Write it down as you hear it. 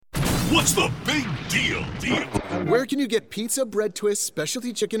What's the big deal? Where can you get pizza, bread twists,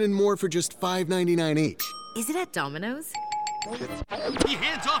 specialty chicken, and more for just $5.99 each? Is it at Domino's? He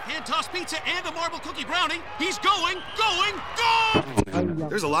hands off hand-tossed pizza and a marble cookie brownie. He's going!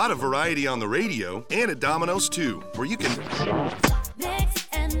 There's a lot of variety on the radio and at Domino's too, where you can Mix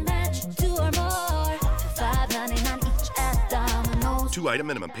and match 2 or more. $5.99 each at Domino's. 2-item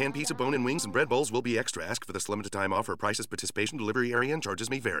minimum. Pan pizza, bone-in wings, and bread bowls will be extra. Ask for this limited time offer. Prices, participation, delivery area, and charges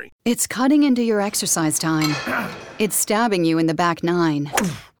may vary. It's cutting into your exercise time. It's stabbing you in the back 9.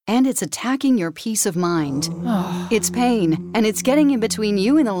 And it's attacking your peace of mind. It's pain, and it's getting in between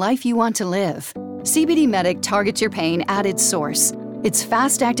you and the life you want to live. CBD Medic targets your pain at its source. It's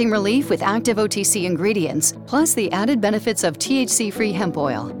fast-acting relief with active OTC ingredients, plus the added benefits of THC-free hemp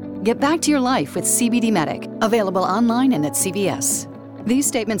oil. Get back to your life with CBD Medic, available online and at CVS. These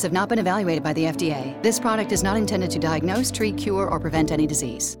statements have not been evaluated by the FDA. This product is not intended to diagnose, treat, cure, or prevent any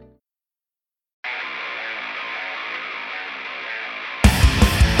disease.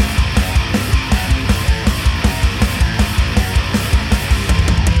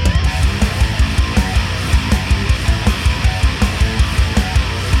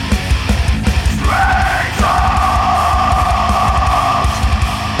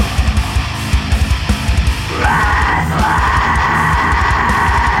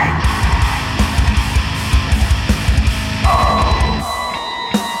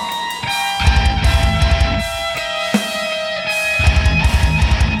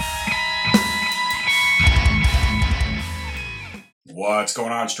 What's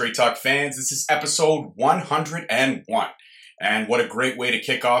going on, Straight Talk fans? This is episode 101. And what a great way to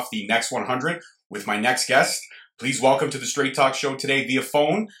kick off the next 100 with my next guest. Please welcome to the Straight Talk show today via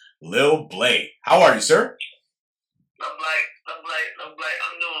phone, Lil Blade. How are you, sir? Lil Blade. I'm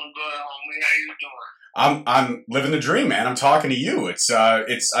doing good, homie. How you doing? I'm living the dream, man. I'm talking to you.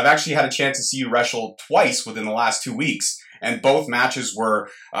 I've actually had a chance to see you wrestle twice within the last 2 weeks, and both matches were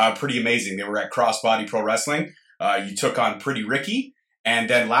pretty amazing. They were at Crossbody Pro Wrestling. You took on Pretty Ricky, and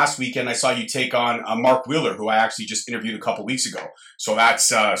then last weekend I saw you take on Mark Wheeler, who I actually just interviewed a couple weeks ago. So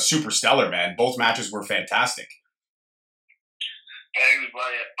that's super stellar, man. Both matches were fantastic. Thanks,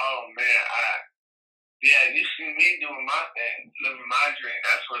 buddy. Oh, man. You see me doing my thing, living my dream.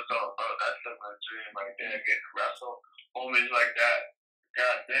 That's what it's all about. That's living my dream right there, getting to wrestle homies like that.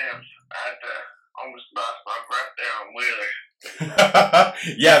 God damn. I had to almost lost my breath there on Wheeler.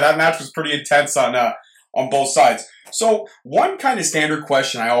 Yeah, that match was pretty intense on both sides. So one kind of standard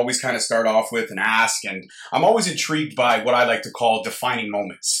question I always kind of start off with and ask, and I'm always intrigued by what I like to call defining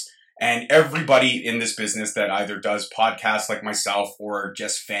moments. And everybody in this business that either does podcasts like myself or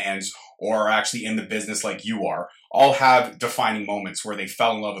just fans or are actually in the business like you are, all have defining moments where they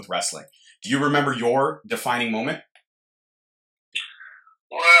fell in love with wrestling. Do you remember your defining moment?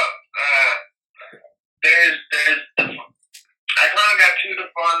 Well, I kind of got two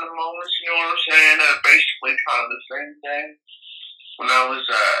defining moments, you know what I'm saying? Basically kind of the same thing. When I was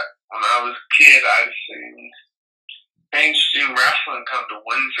a kid, I seen mainstream wrestling come to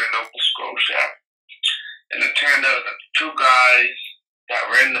Windsor, Nova Scotia. And it turned out that the two guys that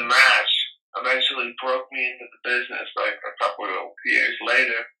were in the match eventually broke me into the business like a couple of years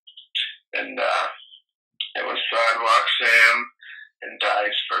later. And it was Sidewalk Sam and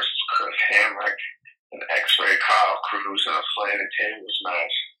Dice versus Chris Hamrick and X-Ray Kyle Cruz in a Flaming Tables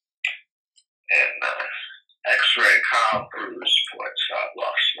match. And X-Ray Kyle Cruz put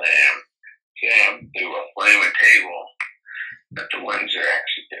Sidewalk Sam through a Flaming Table at the Windsor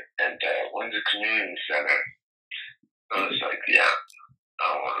Windsor Community Center. I was like, yeah,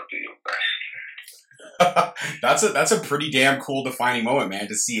 I want to be your That's best. a pretty damn cool defining moment, man,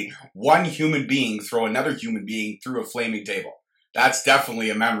 to see one human being throw another human being through a flaming table. That's definitely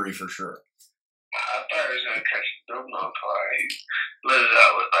a memory for sure. I thought he was going to catch the dope on fire. He lit it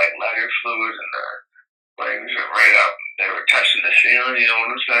up with like lighter fluid and the flames went right up. They were touching the ceiling, you know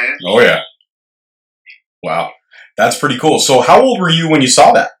what I'm saying? Oh, yeah. Wow. That's pretty cool. So how old were you when you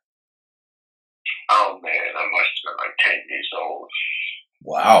saw that? Oh, man, I must have been like 10 years old.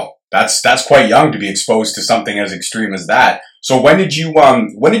 Wow. That's quite young to be exposed to something as extreme as that. So when did you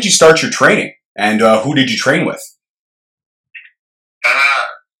start your training? And who did you train with?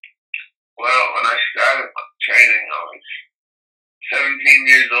 Well, when I started training, I was 17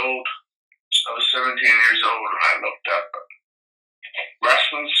 years old. I was 17 years old and I looked up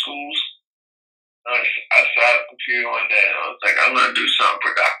wrestling schools. I sat at the computer one day and I was like, I'm going to do something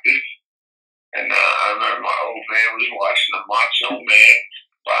productive. And I remember my old man was watching the Macho Man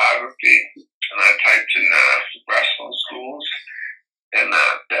biography, and I typed in wrestling schools, and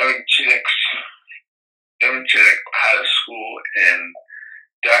Devin Chittick had a school in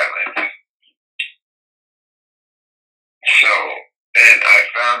Dartmouth,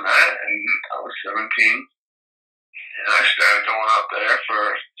 17. And I started going out there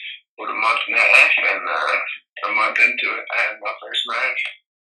for about a month and a half, and a month into it, I had my first match.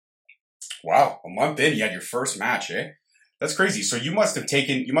 Wow, a month in, you had your first match, eh? That's crazy. So you must have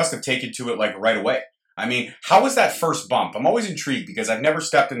taken to it like right away. I mean, how was that first bump? I'm always intrigued because I've never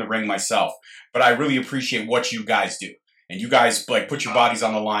stepped in the ring myself, but I really appreciate what you guys do. And you guys like put your bodies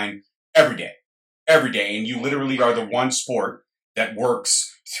on the line every day, and you literally are the one sport that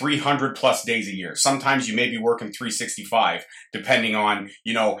works 300 plus days a year. Sometimes you may be working 365, depending on,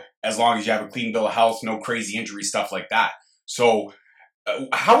 as long as you have a clean bill of health, no crazy injury, stuff like that. So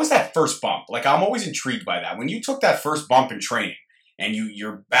how was that first bump? Like, I'm always intrigued by that. When you took that first bump in training and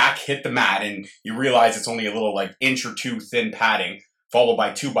your back hit the mat and you realize it's only a little like inch or two thin padding, followed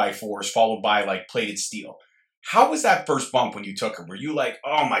by 2x4s, followed by like plated steel. How was that first bump when you took it? Were you like,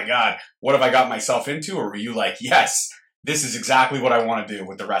 oh my God, what have I got myself into? Or were you like, yes, this is exactly what I want to do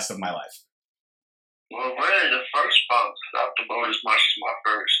with the rest of my life? Well, really, the first bump stopped about as much as my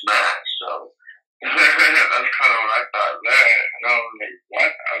first match, so that's kind of what I thought there. And I was like,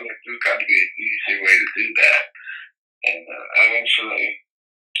 what? I was like, there's got to be an easy way to do that. And eventually,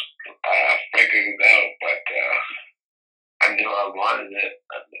 I figured it out, but I knew I wanted it.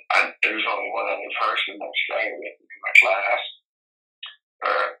 There was only one other person that started with me in my class,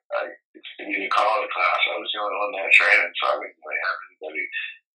 or if you could call it a class. I was the only one there training, so I didn't really have anybody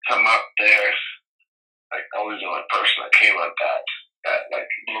come up there. Like, I was the only person that came up that like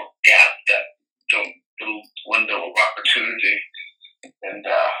little gap, that little window of opportunity, and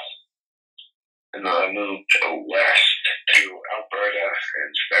then I moved west to Alberta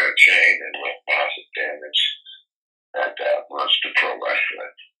and started training and with massive damage at Monster Pro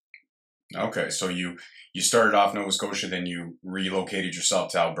Wrestling. Okay, so you started off Nova Scotia, then you relocated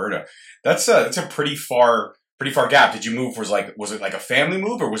yourself to Alberta. That's a pretty far gap. Did you move? Was it like a family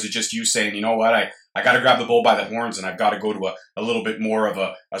move, or was it just you saying, you know what, I got to grab the bull by the horns and I've got to go to a little bit more of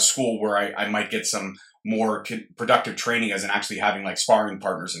a school where I might get some more productive training as in actually having like sparring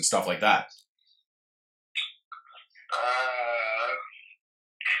partners and stuff like that?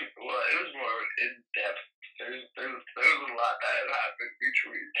 Well, it was more in depth. There was a lot that had happened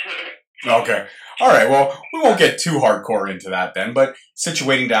between. Okay. All right. Well, we won't get too hardcore into that then, but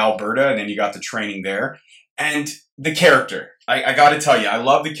situating to Alberta and then you got the training there. And the character. I got to tell you, I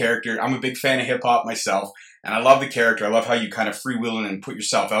love the character. I'm a big fan of hip hop myself, and I love the character. I love how you kind of freewheeling and put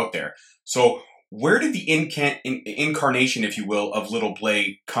yourself out there. So where did the incarnation, if you will, of Little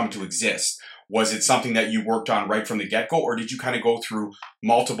Blade come to exist? Was it something that you worked on right from the get-go, or did you kind of go through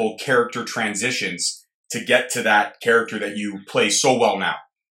multiple character transitions to get to that character that you play so well now?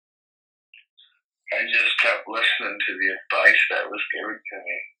 I just kept listening to the advice that was given to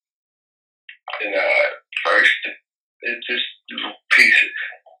me. And first, it's just little pieces.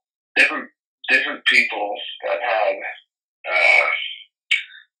 Different people that had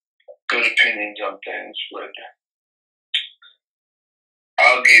good opinions on things would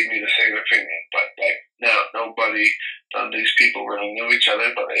all gave me the same opinion, but like none of these people really knew each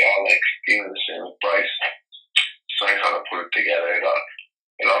other, but they all like gave me the same advice. So I kind of put it together.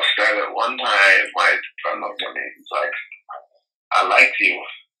 It all started one time. My friend looked at me. He's like, "I like you.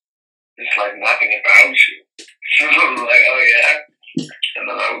 It's like nothing about you." So I was like, "Oh yeah." And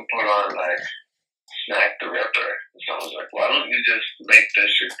then I would put on like Snack the Ripper. And someone was like, "Why don't you just make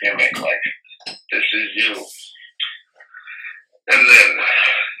this your gimmick? Like, this is you." And then,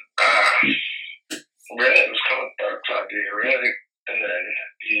 really, it was kind of dark idea, really. And then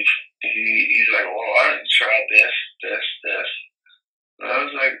he's like, "Well, why don't you try this. And I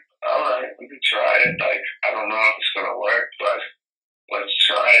was like, "All right, we can try it. Like, I don't know if it's gonna work, but let's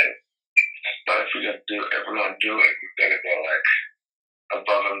try it. But if we're gonna do it, we've got to go like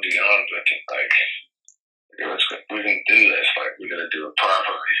above and beyond with it. Like, we can do this. Like, we're gonna do it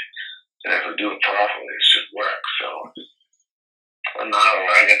properly. And if we do it properly, it should work." So. And now I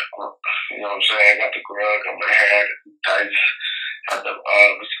got I got the grug on my head, tights, had the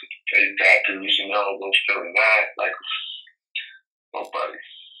face tattoos, those feeling that, like, nobody.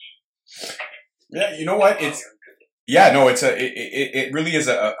 Yeah, you know what? It really is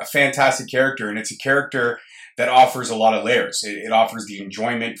a fantastic character, and it's a character that offers a lot of layers. It offers the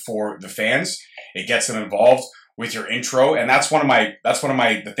enjoyment for the fans. It gets them involved with your intro, and that's one of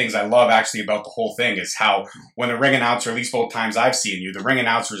the things I love actually about the whole thing is how when the ring announcer, at least both times I've seen you, the ring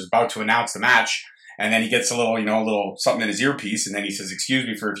announcer is about to announce the match, and then he gets a little something in his earpiece, and then he says, "Excuse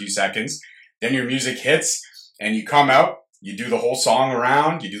me," for a few seconds. Then your music hits, and you come out, you do the whole song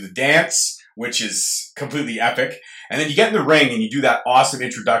around, you do the dance. which is completely epic. And then you get in the ring and you do that awesome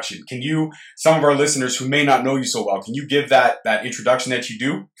introduction. Can you, some of our listeners who may not know you so well, can you give that introduction that you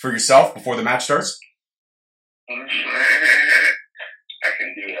do for yourself before the match starts? I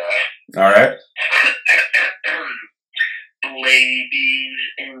can do that. All right. Ladies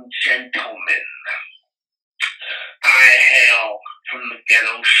and gentlemen, I hail from the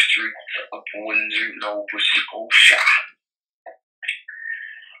ghetto streets of Windsor, Nova Scotia.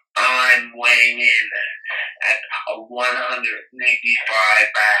 I'm weighing in at a 185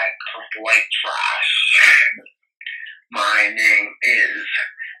 bags of white trash. My name is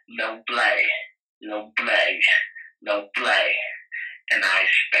Noble, and I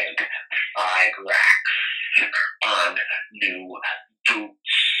spent 5 racks on new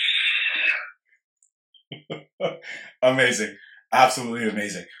boots. Amazing. Absolutely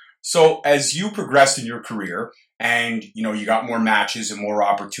amazing. So as you progressed in your career and, you got more matches and more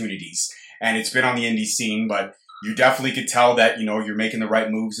opportunities, and it's been on the indie scene, but you definitely could tell that, you're making the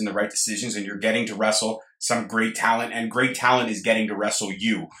right moves and the right decisions, and you're getting to wrestle some great talent, and great talent is getting to wrestle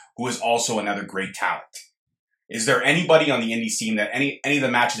you, who is also another great talent. Is there anybody on the indie scene that any of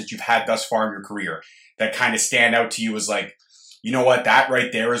the matches that you've had thus far in your career that kind of stand out to you as like, you know what, that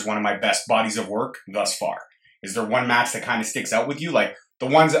right there is one of my best bodies of work thus far? Is there one match that kind of sticks out with you? Like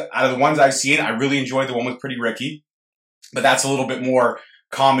out of the ones I've seen, I really enjoyed the one with Pretty Ricky, but that's a little bit more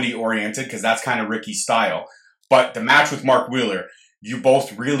comedy oriented because that's kind of Ricky's style. But the match with Mark Wheeler, you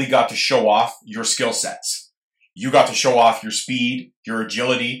both really got to show off your skill sets. You got to show off your speed, your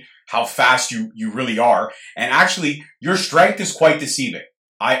agility, how fast you really are. And actually, your strength is quite deceiving.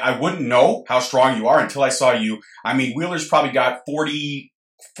 I wouldn't know how strong you are until I saw you. I mean, Wheeler's probably got 40,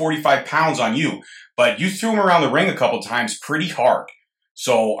 45 pounds on you, but you threw him around the ring a couple times pretty hard.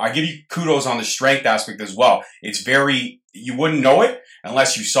 So I give you kudos on the strength aspect as well. It's you wouldn't know it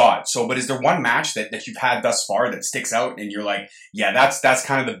unless you saw it. So, but is there one match that you've had thus far that sticks out and you're like, yeah, that's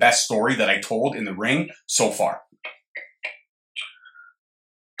kind of the best story that I told in the ring so far?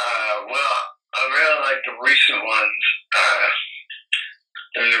 Well, I really like the recent ones.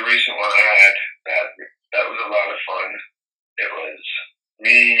 There's a recent one I had that was a lot of fun. It was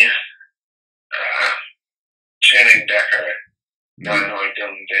me, Channing Decker, Dynamite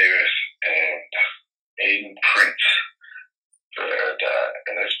Dylan Davis, and Aiden Prince for the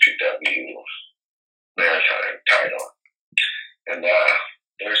NSPW Maritime title. And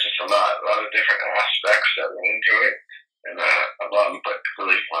there's just a lot of different aspects that went into it, and a lot of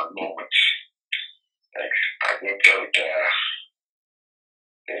really fun moments. Like I whipped out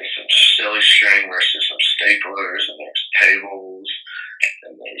there's some silly string versus some staplers, and there's tables,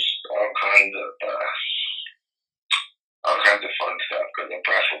 and there's all kinds of fun stuff. Because I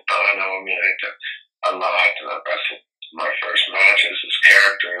wrestled Dino, a lot, and I wrestled my first matches. His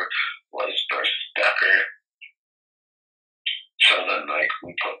character was versus Decker. So then,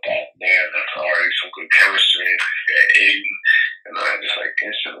 we put that in there, and that's already some good chemistry. And you got Aiden, and I just,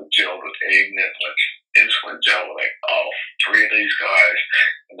 instantly gelled with Aiden, and, instant gel with, all 3 of these guys,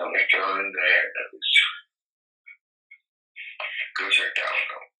 and then we throw in there, and it was good right down,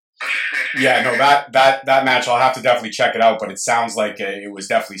 though. Yeah, no, that match, I'll have to definitely check it out, but it sounds like it was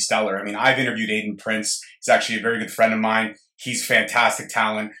definitely stellar. I mean, I've interviewed Aiden Prince. He's actually a very good friend of mine. He's fantastic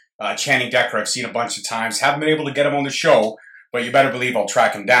talent. Channing Decker, I've seen a bunch of times. Haven't been able to get him on the show, but you better believe I'll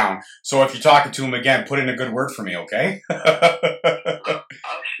track him down. So if you're talking to him again, put in a good word for me, okay? I'll see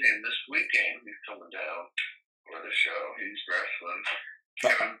him this weekend. He's coming down for the show. He's wrestling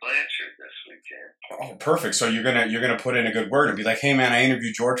Kevin Blanchard this weekend. Oh, perfect. So you're gonna put in a good word and be like, "Hey, man, I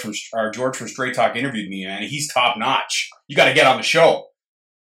interviewed George from Straight Talk interviewed me, man. He's top notch. You got to get on the show."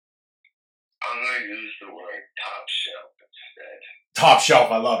 I'm gonna use the word top shelf instead. Top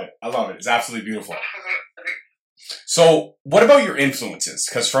shelf. I love it. It's absolutely beautiful. So what about your influences?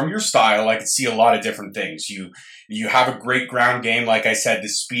 Because from your style, I can see a lot of different things. You have a great ground game. Like I said, the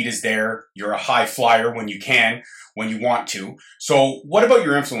speed is there. You're a high flyer when you want to. So what about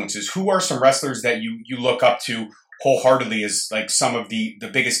your influences? Who are some wrestlers that you look up to wholeheartedly as like some of the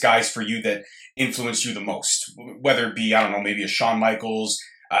biggest guys for you that influence you the most? Whether it be, I don't know, maybe a Shawn Michaels,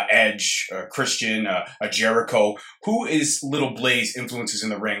 Edge, Christian, a Jericho. Who is Little Blaze influences in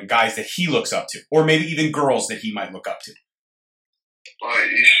the ring? Guys that he looks up to, or maybe even girls that he might look up to. Well,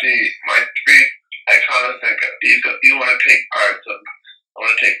 you see, my 3. I kind of think you want to take parts of. I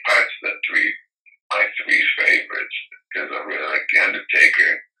want to take parts of my 3 favorites, because I really like The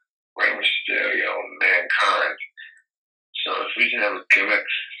Undertaker, Rey Mysterio, and Mankind. So if we can have a gimmick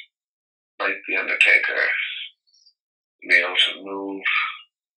like The Undertaker, be able to move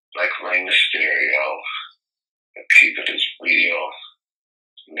like Rey Mysterio, and keep it as real,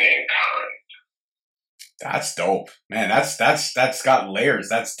 Mankind. That's dope, man. That's got layers.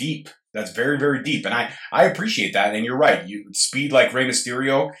 That's deep. That's very, very deep, and I appreciate that. And you're right. You speed like Rey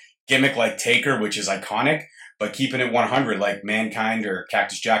Mysterio, gimmick like Taker, which is iconic, but keeping it 100 like Mankind or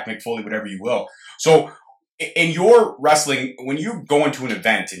Cactus Jack, Mick Foley, whatever you will. So in your wrestling, when you go into an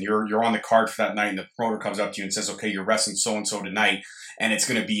event and you're on the card for that night, and the promoter comes up to you and says, "Okay, you're wrestling so and so tonight, and it's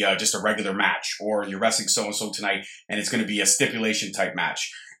going to be just a regular match," or "You're wrestling so and so tonight, and it's going to be a stipulation type match."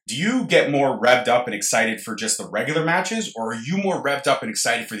 Do you get more revved up and excited for just the regular matches, or are you more revved up and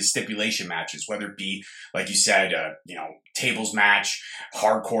excited for the stipulation matches, whether it be, like you said, tables match,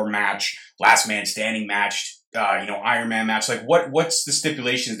 hardcore match, last man standing match, Iron Man match? Like, what's the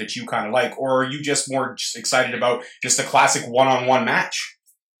stipulations that you kind of like, or are you just more excited about just a classic one-on-one match?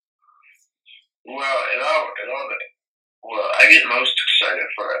 Well, I get most excited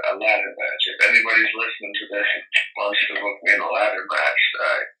for a ladder match. If anybody's listening to this and wants to book me in a ladder match,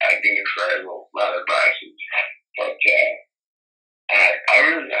 I get excited about ladder matches. But I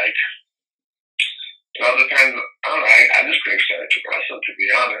really like. It all depends. I don't know. I just get excited to wrestle. To be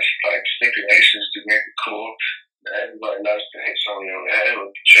honest, like stipulations to make it cool. Everybody loves to hit somebody on the head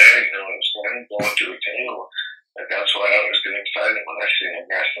with the chair. You know what I'm saying? Going to a table. Like that's why I always get excited when I see him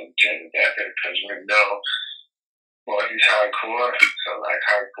wrestling Jimmy Decker, because we know. Well, he's hardcore, so like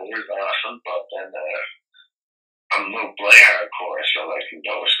hardcore is awesome, but then I'm Luke Blay hardcore, so like it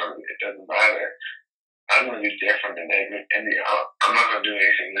doesn't matter. I'm gonna be different than I'm not gonna do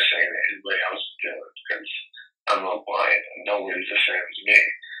anything the same that anybody else is doing, because I'm Luke Blay and nobody's the same as me.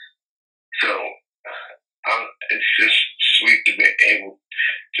 So it's just sweet to be able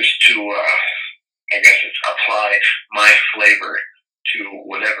just to apply my flavor to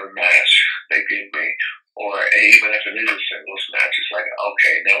whatever match they give me. Or even if it is a singles match, it's like,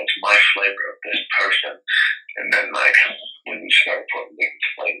 okay, now it's my flavor of this person. And then, like, when you start putting different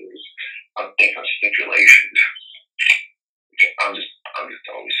flavors of different stipulations, I'm just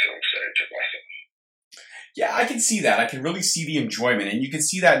always so excited to wrestle. Yeah, I can see that. I can really see the enjoyment. And you can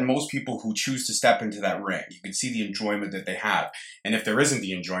see that in most people who choose to step into that ring. You can see the enjoyment that they have. And if there isn't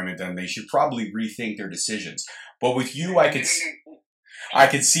the enjoyment, then they should probably rethink their decisions. But with you, I could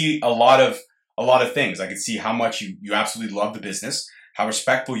see a lot of things. I can see how much you absolutely love the business, how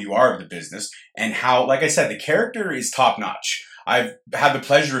respectful you are of the business, and how, like I said, the character is top notch. I've had the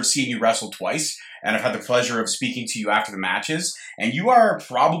pleasure of seeing you wrestle twice, and I've had the pleasure of speaking to you after the matches, and you are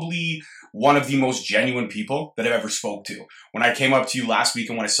probably one of the most genuine people that I've ever spoke to. When I came up to you last week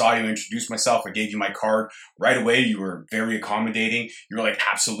and when I saw you introduce myself, I gave you my card right away. You were very accommodating. You were like,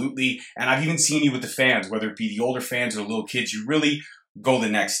 absolutely. And I've even seen you with the fans, whether it be the older fans or the little kids, you really go the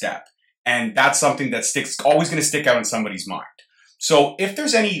next step. And that's something that always going to stick out in somebody's mind. So if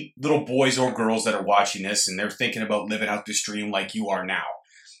there's any little boys or girls that are watching this and they're thinking about living out this dream like you are now,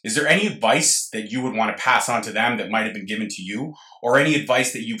 is there any advice that you would want to pass on to them that might have been given to you, or any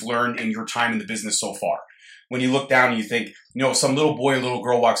advice that you've learned in your time in the business so far? When you look down and you think, some little boy or little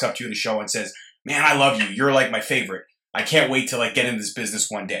girl walks up to you at a show and says, "Man, I love you. You're like my favorite. I can't wait to get into this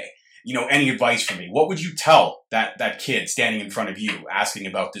business one day. Any advice for me?" What would you tell that kid standing in front of you asking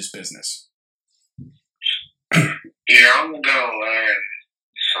about this business? You're only going to learn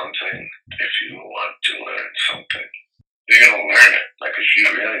something if you want to learn something. You're going to learn it. Like, if you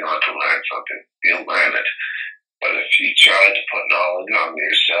really want to learn something, you'll learn it. But if you try to put knowledge on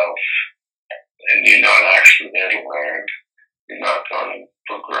yourself and you're not actually there to learn, you're not going to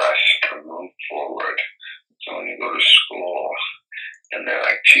progress or move forward. So when you go to school and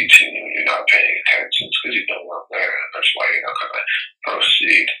they're teaching you, you're not paying attention because you don't want to learn. That's why you're not going to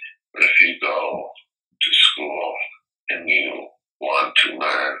proceed. But if you go to school and you want to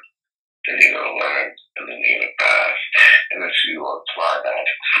learn, then you're going to learn, and then you're going to pass. And if you apply that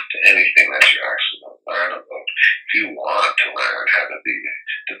to anything that you're actually going to learn about, if you want to learn how to be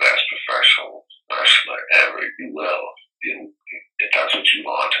the best professional wrestler ever, you will. If that's what you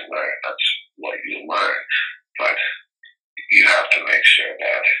want to learn, that's what you learn. But you have to make sure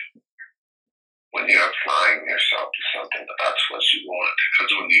that when you're applying yourself to something, that's what you want.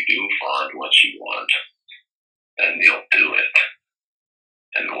 Because when you do find what you want, then you'll do it.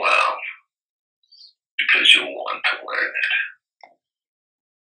 And well, because you want to learn it.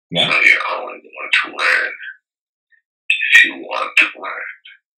 Yeah. So you're only going to learn if you want to learn.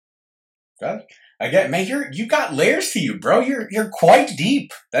 Good. Again, man, you got layers to you, bro. You're quite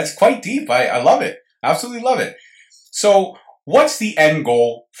deep. That's quite deep. I love it. Absolutely love it. So, what's the end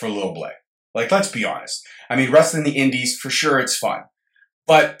goal for Lil Blay? Let's be honest. I mean, wrestling the indies, for sure, it's fun.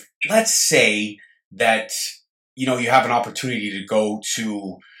 But let's say that, you have an opportunity to go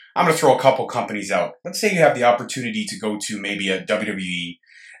to, I'm going to throw a couple companies out. Let's say you have the opportunity to go to maybe a WWE,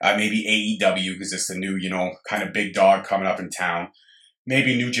 maybe AEW because it's the new, kind of big dog coming up in town.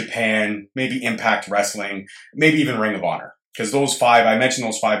 Maybe New Japan, maybe Impact Wrestling, maybe even Ring of Honor. Because those 5, I mentioned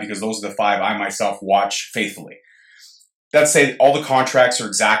those 5 because those are the 5 I myself watch faithfully. Let's say all the contracts are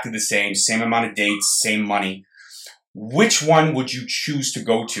exactly the same amount of dates, same money. Which one would you choose to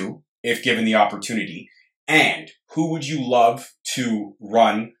go to if given the opportunity? And who would you love to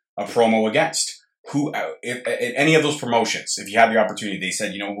run a promo against? Who, if any of those promotions, if you had the opportunity, they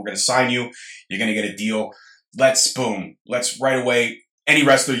said, we're going to sign you, you're going to get a deal. Let's right away, any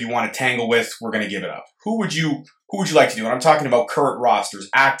wrestler you want to tangle with, we're going to give it up. Who would you like to do? And I'm talking about current rosters,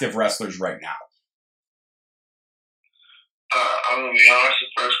 active wrestlers right now. I'm going to be honest,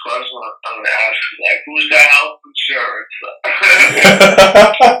 the first question I'm going to ask is who's got health insurance?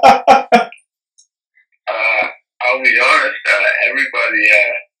 I'll be honest, everybody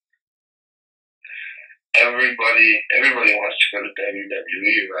wants to go to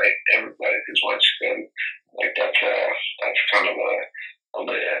WWE, right? Everybody just wants to go. That's kind of a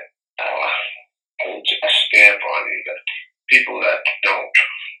stamp on you that people that don't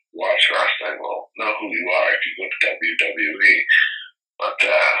watch wrestling will know who you are if you go to WWE. But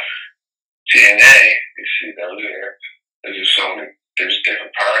TNA, you see, there's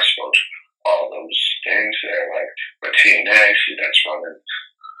different parts about all those things there. But TNA, see, that's running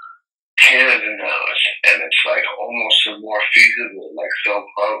Canada now, and it's almost a more feasible, so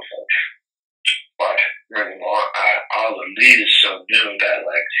close. But all the lead is so new that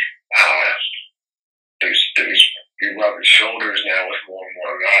you're rubbing shoulders now with more and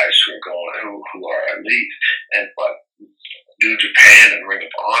more guys who are elite, but New Japan and Ring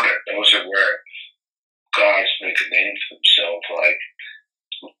of Honor, those are where guys make a name for themselves,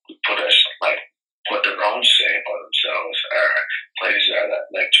 put their own stamp on themselves, places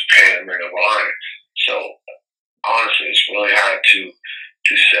like Japan and Ring of Honor. So honestly, it's really hard to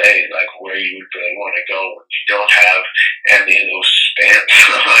say where you would really want to go when you don't have any of those stamps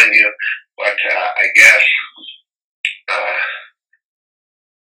on you. But I guess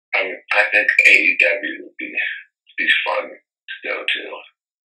I think AEW would be fun to go to.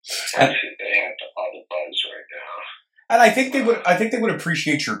 I think they have all the buzz right now. And I think they would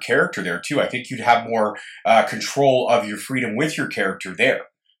appreciate your character there too. I think you'd have more control of your freedom with your character there.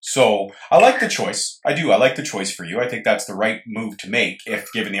 So I like the choice. I do. I like the choice for you. I think that's the right move to make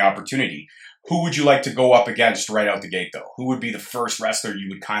if given the opportunity. Who would you like to go up against right out the gate, though? Who would be the first wrestler you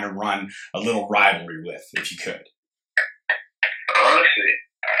would kind of run a little rivalry with, if you could? Honestly,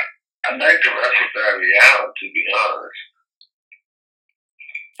 I'd like to wrestle Darby Allin, to be honest.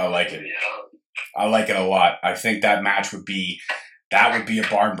 I like it. I like it a lot. I think that match would be a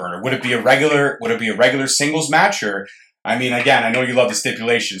barn burner. Would it be a regular singles match, or? I mean, again, I know you love the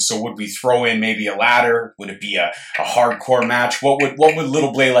stipulations, so would we throw in maybe a ladder? Would it be a hardcore match? What would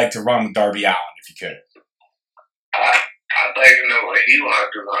Little Blay like to run with Darby Allin, if you could? I'd like to know what he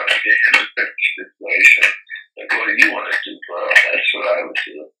wants to run to get him to pick the stipulation. What do you want to do, bro? That's what I would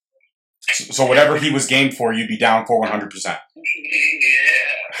do. So whatever he was game for, you'd be down for 100%. Yeah.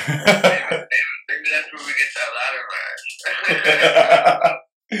 Maybe that's where we get that ladder match.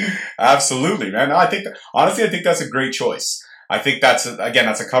 Absolutely, man. No, I think that's a great choice. I think that's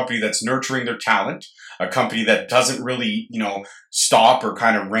a company that's nurturing their talent, a company that doesn't really, stop or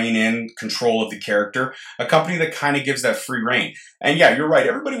kind of rein in control of the character, a company that kind of gives that free reign. And yeah, you're right.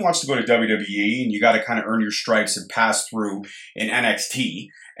 Everybody wants to go to WWE, and you got to kind of earn your stripes and pass through in NXT.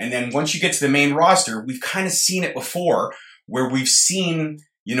 And then once you get to the main roster, we've kind of seen it before, where we've seen,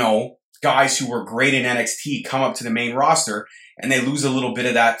 guys who were great in NXT come up to the main roster, and they lose a little bit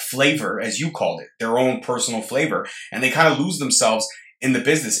of that flavor, as you called it, their own personal flavor. And they kind of lose themselves in the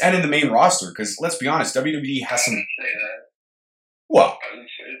business and in the main roster. Because let's be honest, WWE has some. Well,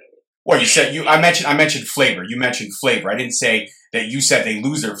 you said I mentioned flavor. You mentioned flavor. I didn't say that you said they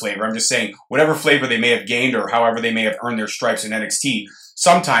lose their flavor. I'm just saying whatever flavor they may have gained or however they may have earned their stripes in NXT.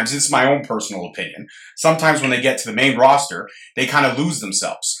 Sometimes, this is my own personal opinion, sometimes when they get to the main roster, they kind of lose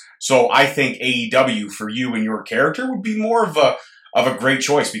themselves. So I think AEW for you and your character would be more of a great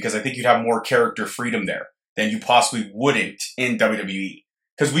choice, because I think you'd have more character freedom there than you possibly wouldn't in WWE.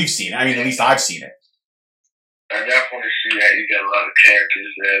 Because we've seen it. I mean, at least I've seen it. I definitely see that. You get a lot of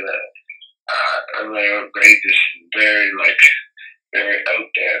characters there that are outrageous and very out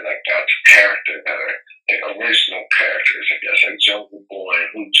there. That's a character that are original characters, I guess, like Jungle Boy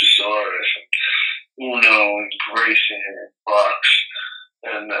and Luchasaurus and Uno and Grayson and Bucks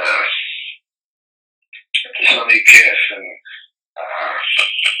and Sonny Kiss and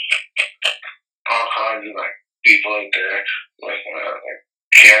all kinds of people out there with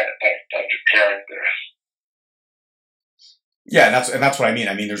that's a character. Yeah, that's what I mean.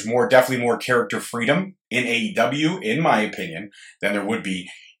 I mean, there's definitely more character freedom in AEW, in my opinion, than there would be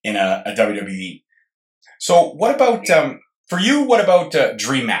in a WWE. So, what about for you? What about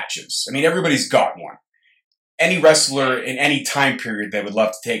dream matches? I mean, everybody's got one. Any wrestler in any time period they would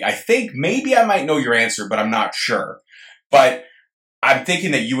love to take. I think maybe I might know your answer, but I'm not sure. But I'm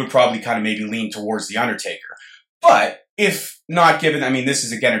thinking that you would probably kind of maybe lean towards The Undertaker. But if not given, I mean, this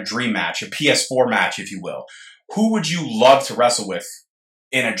is again a dream match, a PS4 match, if you will. Who would you love to wrestle with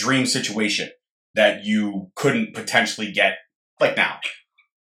in a dream situation that you couldn't potentially get like now?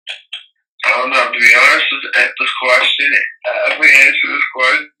 I don't know. To be honest with this question, every answer to this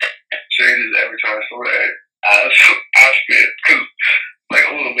question changes every time someone asks it. Because, like,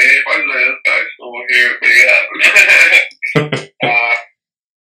 oh man, if I say this guy over here, it may happen.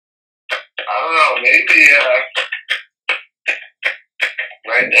 I don't know. Maybe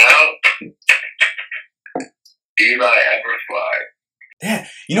right now, Eli Everfly. Yeah,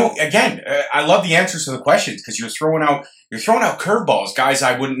 you know, again, I love the answers to the questions because you're throwing out curveballs, guys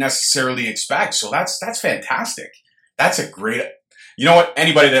I wouldn't necessarily expect. So that's fantastic. That's a great. You know what?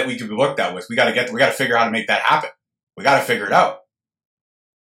 Anybody that we could be looked at with, we got to figure out how to make that happen. We got to figure it out.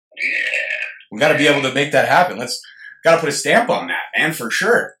 Yeah. We got to be able to make that happen. Got to put a stamp on that, man, for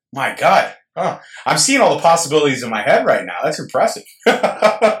sure. My God, I'm seeing all the possibilities in my head right now. That's impressive.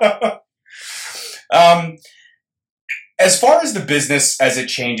 As far as the business as it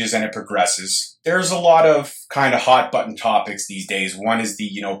changes and it progresses, there's a lot of kind of hot button topics these days. One is the,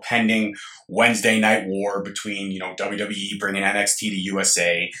 pending Wednesday night war between, WWE bringing NXT to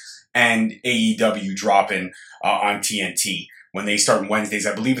USA and AEW dropping on TNT when they start Wednesdays.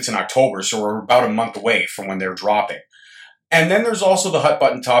 I believe it's in October, so we're about a month away from when they're dropping. And then there's also the hot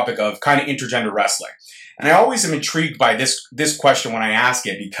button topic of kind of intergender wrestling. And I always am intrigued by this question when I ask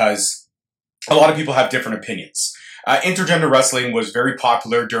it because a lot of people have different opinions. Intergender wrestling was very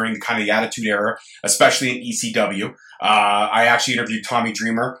popular during kind of the Attitude Era, especially in ECW. I actually interviewed Tommy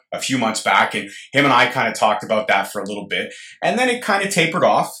Dreamer a few months back, and him and I kind of talked about that for a little bit. And then it kind of tapered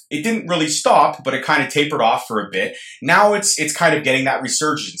off. It didn't really stop, but it kind of tapered off for a bit. Now it's kind of getting that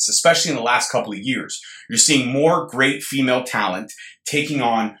resurgence, especially in the last couple of years. You're seeing more great female talent taking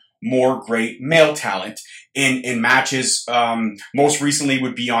on more great male talent in matches. Most recently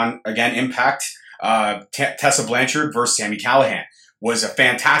would be on, again, Impact. Tessa Blanchard versus Sami Callihan was a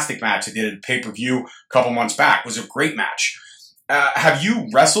fantastic match. I did a pay-per-view a couple months back. It was a great match. Have you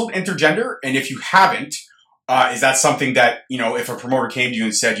wrestled intergender? And if you haven't, is that something that, if a promoter came to you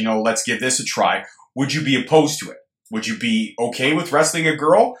and said, let's give this a try, would you be opposed to it? Would you be okay with wrestling a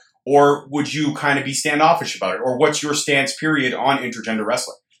girl? Or would you kind of be standoffish about it? Or what's your stance, period, on intergender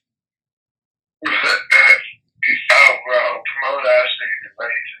wrestling? Oh, bro, promoter asked me to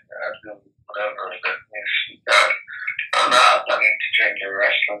amazing. Whatever that needs to be done. I've done intergender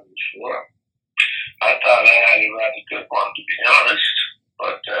wrestling before. I thought I had a rather good one, to be honest.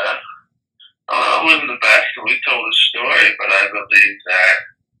 But it wasn't the best, and we told a story, but I believe that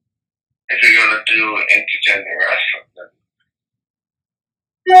if you're going to do intergender wrestling, then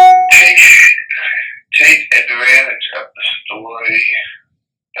take advantage of the story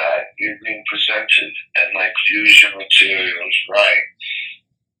that you're being presented and, use your materials right.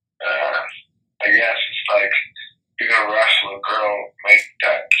 I guess it's like you're gonna wrestle a girl, make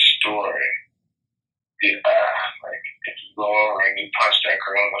that story. If you go over and you punch that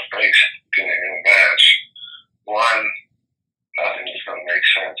girl in the face at the beginning of the match, one, nothing is gonna make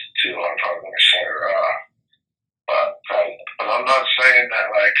sense. Two, I'm probably gonna shut her off. But I'm not saying that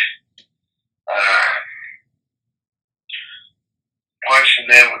punching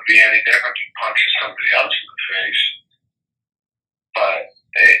them would be any different than punching somebody else in the face. But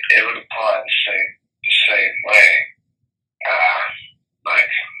it would apply the same way.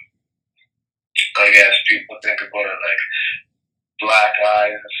 I guess people think about it like black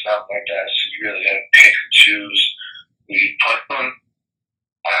eyes and stuff like that, so you really gotta pick and choose where you put them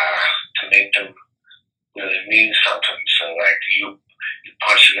to make them really mean something. So you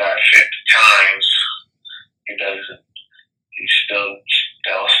punch a guy 50 times, he's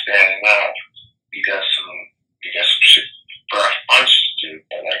still standing up. You got some rough punches to do,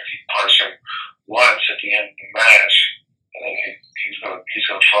 but you punch him once at the end of the match, and then he's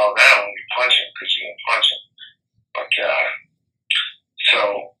gonna fall down when you punch him because you're gonna punch him. But so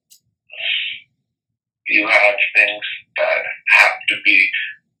you have things that have to be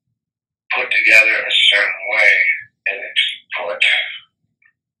put together a certain way, and if you put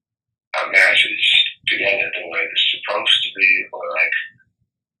matches together the way they're supposed to be, or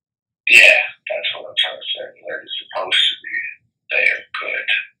that's what I'm trying to say. The way they're supposed to be, they are good,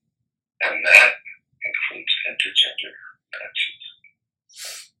 and that includes intergender. That's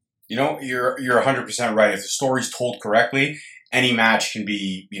You know, you're 100% right. If the story's told correctly, any match can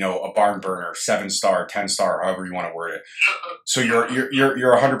be, you know, a barn burner, 7-star, 10-star, however you want to word it. So you're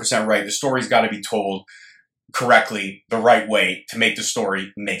 100% right. The story's got to be told correctly, the right way, to make the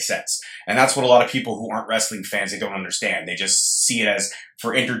story make sense. And that's what a lot of people who aren't wrestling fans, they don't understand. They just see it as,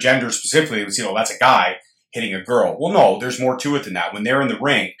 for intergender specifically, they would see, oh, that's a guy hitting a girl. Well, no, there's more to it than that. When they're in the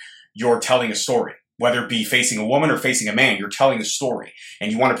ring, you're telling a story. Whether it be facing a woman or facing a man, you're telling a story.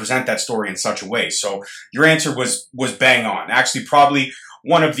 And you want to present that story in such a way. So your answer was bang on. Actually, probably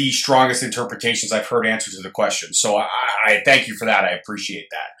one of the strongest interpretations I've heard answer to the question. So I thank you for that. I appreciate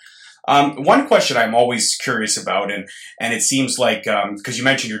that. One question I'm always curious about, and it seems like, because you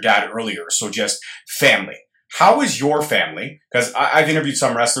mentioned your dad earlier, so just family. How is your family? Because I've interviewed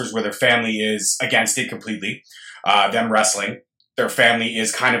some wrestlers where their family is against it completely, them wrestling. Their family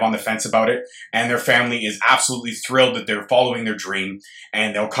is kind of on the fence about it, and their family is absolutely thrilled that they're following their dream,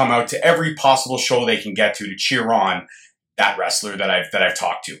 and they'll come out to every possible show they can get to cheer on that wrestler that I've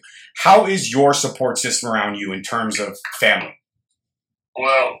talked to. How is your support system around you in terms of family?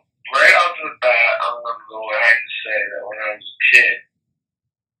 Well, right off the bat, I'm going to go ahead and say that when I was a kid,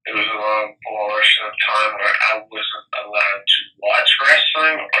 it was a long portion of time where I wasn't allowed to watch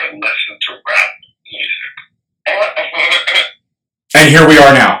wrestling or listen to rap music. And here we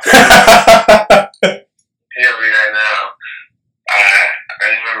are now. Here we are now. I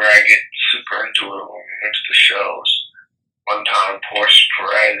remember I get super into it when we went to the shows. One time, Portia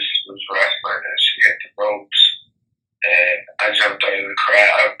Perez was wrestling and she hit the ropes, and I jumped out of the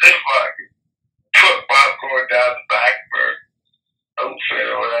crowd. Just fucking put popcorn down the back for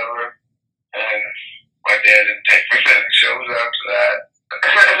outfit or whatever, and my dad didn't take me to the shows after that.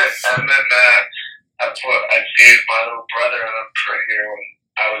 And then I gave my little brother an trigger when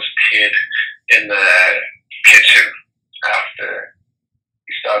I was a kid in the kitchen after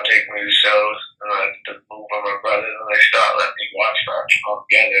he stopped taking me to shows, and I had to move on my brother, and they started letting me watch matches all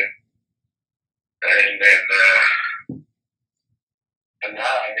together. And then, and now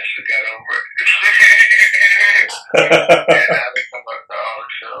I guess I got over it. And now they come up to all the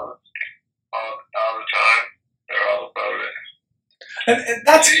shows all the time. They're all about it. And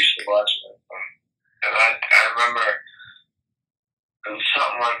that's... I used to watch it. And I remember it was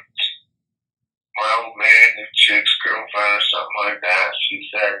something like my old man, the chick's girlfriend or something like that. She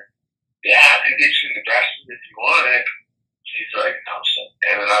said, yeah, I could get you the wrestling if you want it. He's like, no, son.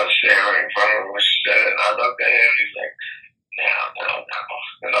 And then I was standing right in front of him when she said it, and I looked at him, and he's like, no.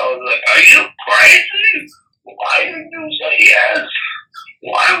 And I was like, are you crazy? Why didn't you say yes?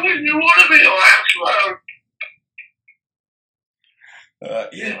 Why wouldn't you want to be a wrestler?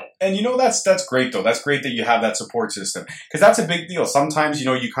 Yeah. And you know, that's great though. That's great that you have that support system, because that's a big deal. Sometimes, you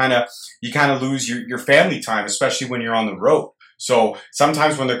know, you kind of lose your family time, especially when you're on the road. So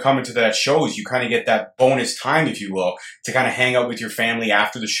sometimes when they're coming to that shows, you kind of get that bonus time, if you will, to kind of hang out with your family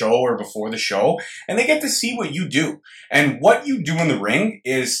after the show or before the show, and they get to see what you do. And what you do in the ring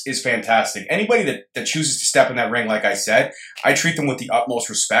is fantastic. Anybody that chooses to step in that ring, like I said, I treat them with the utmost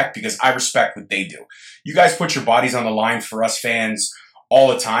respect, because I respect what they do. You guys put your bodies on the line for us fans all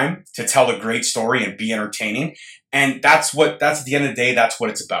the time to tell a great story and be entertaining. And that's at the end of the day, that's what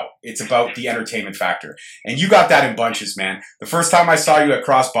it's about. It's about the entertainment factor. And you got that in bunches, man. The first time I saw you at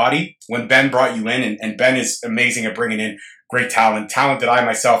Crossbody, when Ben brought you in, and Ben is amazing at bringing in great talent that I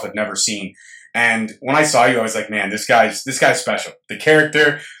myself had never seen. And when I saw you, I was like, man, this guy's special. The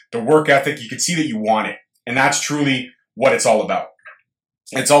character, the work ethic, you could see that you want it. And that's truly what it's all about.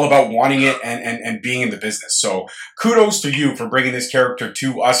 It's all about wanting it and being in the business. So kudos to you for bringing this character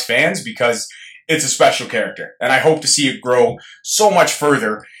to us fans, because it's a special character. And I hope to see it grow so much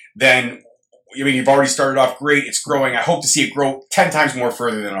further than, I mean, you've already started off great. It's growing. I hope to see it grow 10 times more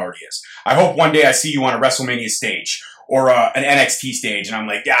further than it already is. I hope one day I see you on a WrestleMania stage or an NXT stage, and I'm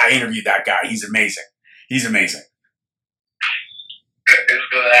like, yeah, I interviewed that guy. He's amazing. He's amazing. It's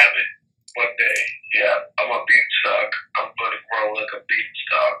going to happen one day. Yeah, I'm a beanstalk. I'm going to grow like a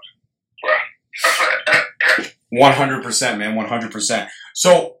beanstalk. 100%, man, 100%.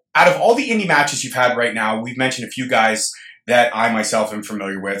 So out of all the indie matches you've had right now, we've mentioned a few guys that I myself am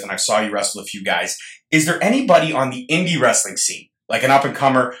familiar with, and I saw you wrestle a few guys. Is there anybody on the indie wrestling scene, like an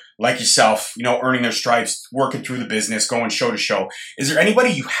up-and-comer like yourself, you know, earning their stripes, working through the business, going show to show? Is there anybody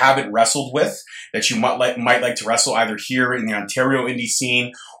you haven't wrestled with that you might like to wrestle either here in the Ontario indie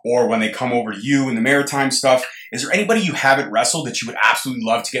scene or when they come over to you in the Maritime stuff? Is there anybody you haven't wrestled that you would absolutely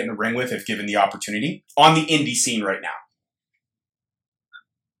love to get in the ring with if given the opportunity on the indie scene right now?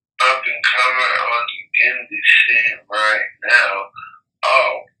 Up-and-comer on the indie scene right now?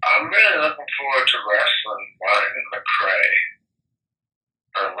 Oh, I'm really looking forward to wrestling Ryan McRae.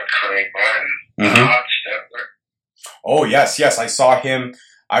 McCray Martin, Mhm. Hot Stepper. Oh, yes, yes. I saw him.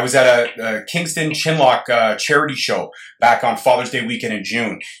 I was at a Kingston Chinlock charity show back on Father's Day weekend in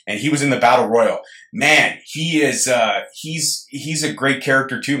June, and he was in the Battle Royal. Man, he is he's a great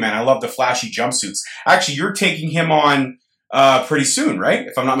character too, man. I love the flashy jumpsuits. Actually, you're taking him on pretty soon, right?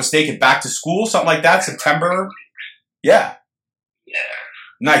 If I'm not mistaken, back to school, something like that, September. Yeah, Yeah.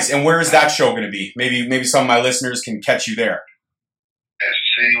 nice. And where is that show going to be? Maybe some of my listeners can catch you there. It's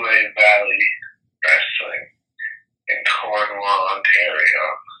Seaway Valley Wrestling in Cornwall, Ontario.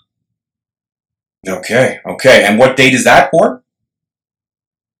 Okay. And what date is that for?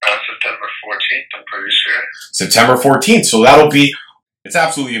 September 14th, I'm pretty sure. September 14th. So it's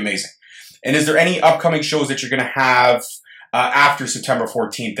absolutely amazing. And is there any upcoming shows that you're going to have after September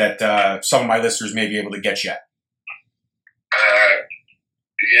 14th that some of my listeners may be able to get you at?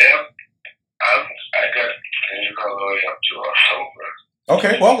 Yeah. I got things all the way up to October.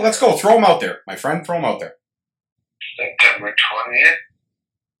 Okay, well, let's go. Throw them out there, my friend. Throw them out there. September 20th.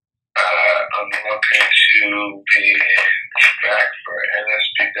 I'm looking to be in Quebec for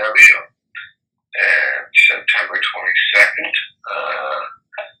NSPW. And September 22nd,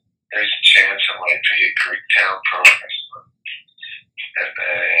 there's a chance I might be at Greektown Pro Wrestling. And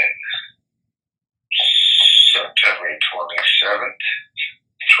then September 27th,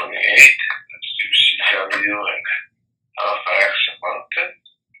 28th, let's do CW and Halifax and Moncton.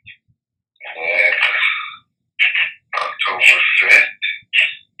 And then October 5th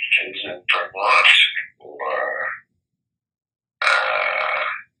is in Vermont for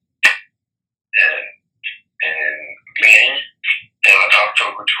in Maine. And on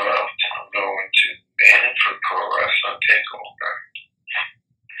October 12th, I'm going to Maine for Pro Wrestling Takeover.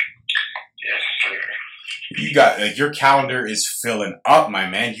 Yes, sir. You got your calendar is filling up, my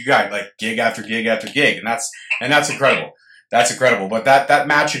man. You got gig after gig after gig, and that's incredible. That's incredible. But that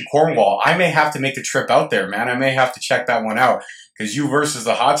match in Cornwall, I may have to make the trip out there, man. I may have to check that one out because you versus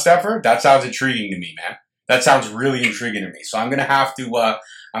the Hot Stepper, that sounds intriguing to me, man. That sounds really intriguing to me. So I'm gonna have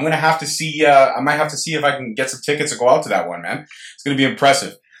to see. I might have to see if I can get some tickets to go out to that one, man. It's gonna be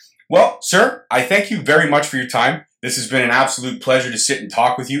impressive. Well, sir, I thank you very much for your time. This has been an absolute pleasure to sit and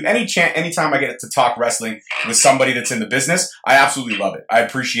talk with you. Anytime I get to talk wrestling with somebody that's in the business, I absolutely love it. I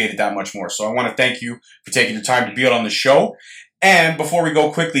appreciate it that much more. So I want to thank you for taking the time to be out on the show. And before we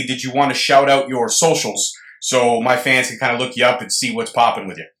go quickly, did you want to shout out your socials so my fans can kind of look you up and see what's popping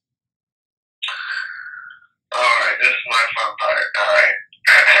with you? Alright, this is my fun part. Alright.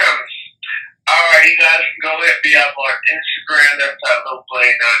 Alright, you guys can go hit me up on Instagram. That's at Lil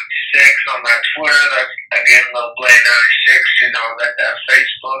Blade 96. On my Twitter, that's again Lil Blade 96. You know, that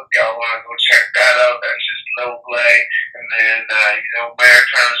Facebook. Y'all want to go check that out. That's just Lil Blade. And then,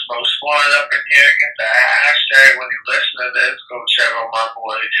 Maritime's Most Wanted up in here. Get the hashtag when you listen to this. Go check out my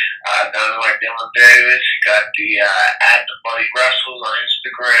boy, Dynamite Dylan Davis. You got the at the Buddy Wrestles on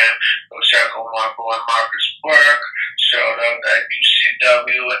Instagram. Go check out my boy Marcus Burke. Shout out that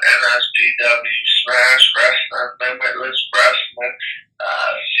UCW and NSPW, Smash Wrestling, Limitless Wrestling,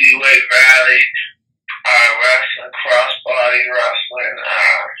 Seaway Valley Wrestling, Crossbody Wrestling.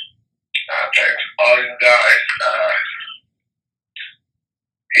 Thanks to all you guys.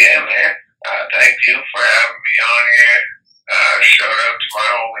 Yeah, man. Thank you for having me on here. Shout out to my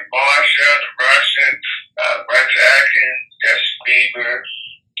homie Marsha, the Russian, Rex Atkins, Jesse Bieber,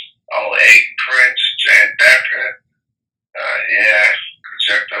 all Aiden Prince, Jan Decker. Yeah,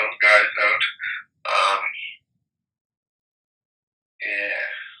 check those guys out.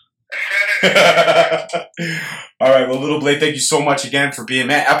 All right, well, Little Blade, thank you so much again for being,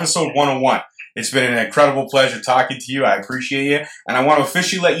 man. Episode 101. It's been an incredible pleasure talking to you. I appreciate you. And I want to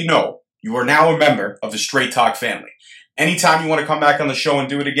officially let you know you are now a member of the Straight Talk family. Anytime you want to come back on the show and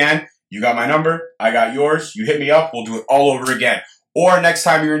do it again, you got my number. I got yours. You hit me up. We'll do it all over again. Or next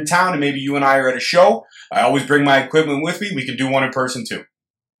time you're in town and maybe you and I are at a show, I always bring my equipment with me. We can do one in person too.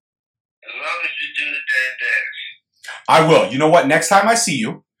 As long as you do the damn dance. I will. You know what? Next time I see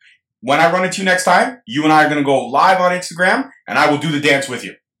you, when I run into you next time, you and I are going to go live on Instagram and I will do the dance with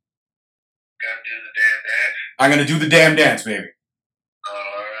you. Gotta do the damn dance. I'm going to do the damn dance, baby.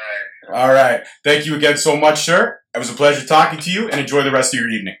 Alright. All right. Thank you again so much, sir. It was a pleasure talking to you and enjoy the rest of your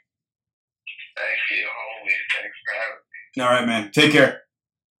evening. Thank you, homie. Thanks for having me. All right, man. Take care.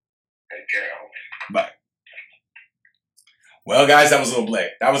 Take care, homie. Bye. Well, guys, that was Little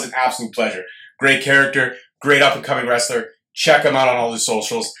Blade. That was an absolute pleasure. Great character, great up-and-coming wrestler. Check him out on all his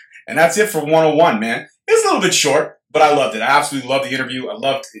socials. And that's it for 101, man. It's a little bit short, but I loved it. I absolutely loved the interview. I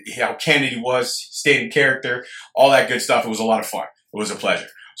loved how candid he was, stayed in character, all that good stuff. It was a lot of fun. It was a pleasure.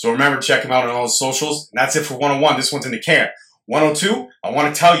 So remember to check him out on all his socials. And that's it for 101. This one's in the can. 102, I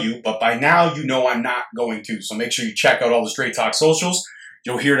want to tell you, but by now you know I'm not going to. So make sure you check out all the Straight Talk socials.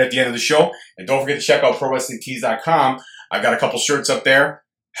 You'll hear it at the end of the show. And don't forget to check out ProWrestlingTees.com. I've got a couple shirts up there.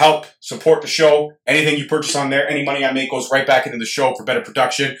 Help support the show. Anything you purchase on there, any money I make goes right back into the show for better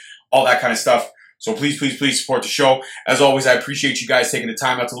production, all that kind of stuff. So please, please, please support the show. As always, I appreciate you guys taking the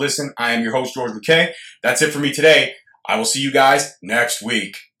time out to listen. I am your host, George McKay. That's it for me today. I will see you guys next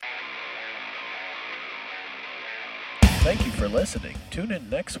week. Thank you for listening. Tune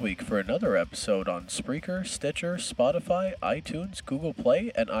in next week for another episode on Spreaker, Stitcher, Spotify, iTunes, Google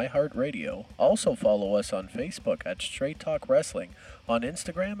Play, and iHeartRadio. Also follow us on Facebook at Straight Talk Wrestling, on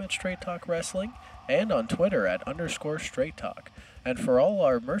Instagram at Straight Talk Wrestling, and on Twitter at _Straight Talk. And for all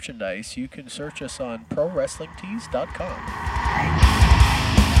our merchandise, you can search us on ProWrestlingTees.com.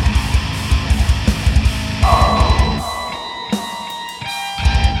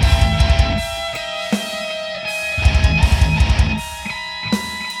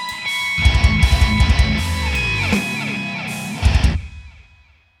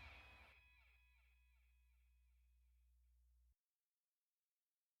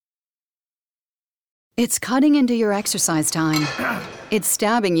 It's cutting into your exercise time. It's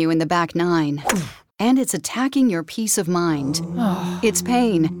stabbing you in the back nine. And it's attacking your peace of mind. It's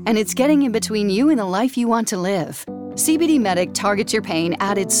pain, and it's getting in between you and the life you want to live. CBD Medic targets your pain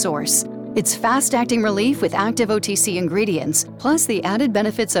at its source. It's fast-acting relief with active OTC ingredients, plus the added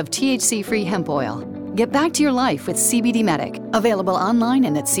benefits of THC-free hemp oil. Get back to your life with CBD Medic, available online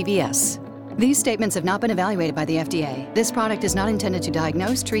and at CVS. These statements have not been evaluated by the FDA. This product is not intended to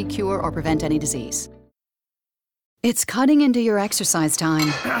diagnose, treat, cure, or prevent any disease. It's cutting into your exercise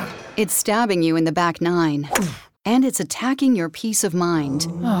time. It's stabbing you in the back nine. And it's attacking your peace of mind.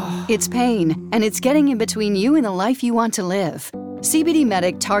 It's pain, and it's getting in between you and the life you want to live. CBD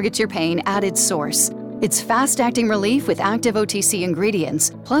Medic targets your pain at its source. It's fast-acting relief with active OTC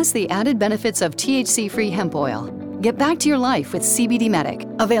ingredients, plus the added benefits of THC-free hemp oil. Get back to your life with CBD Medic,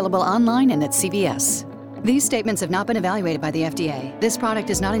 available online and at CVS. These statements have not been evaluated by the FDA. This product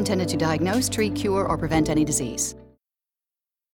is not intended to diagnose, treat, cure, or prevent any disease.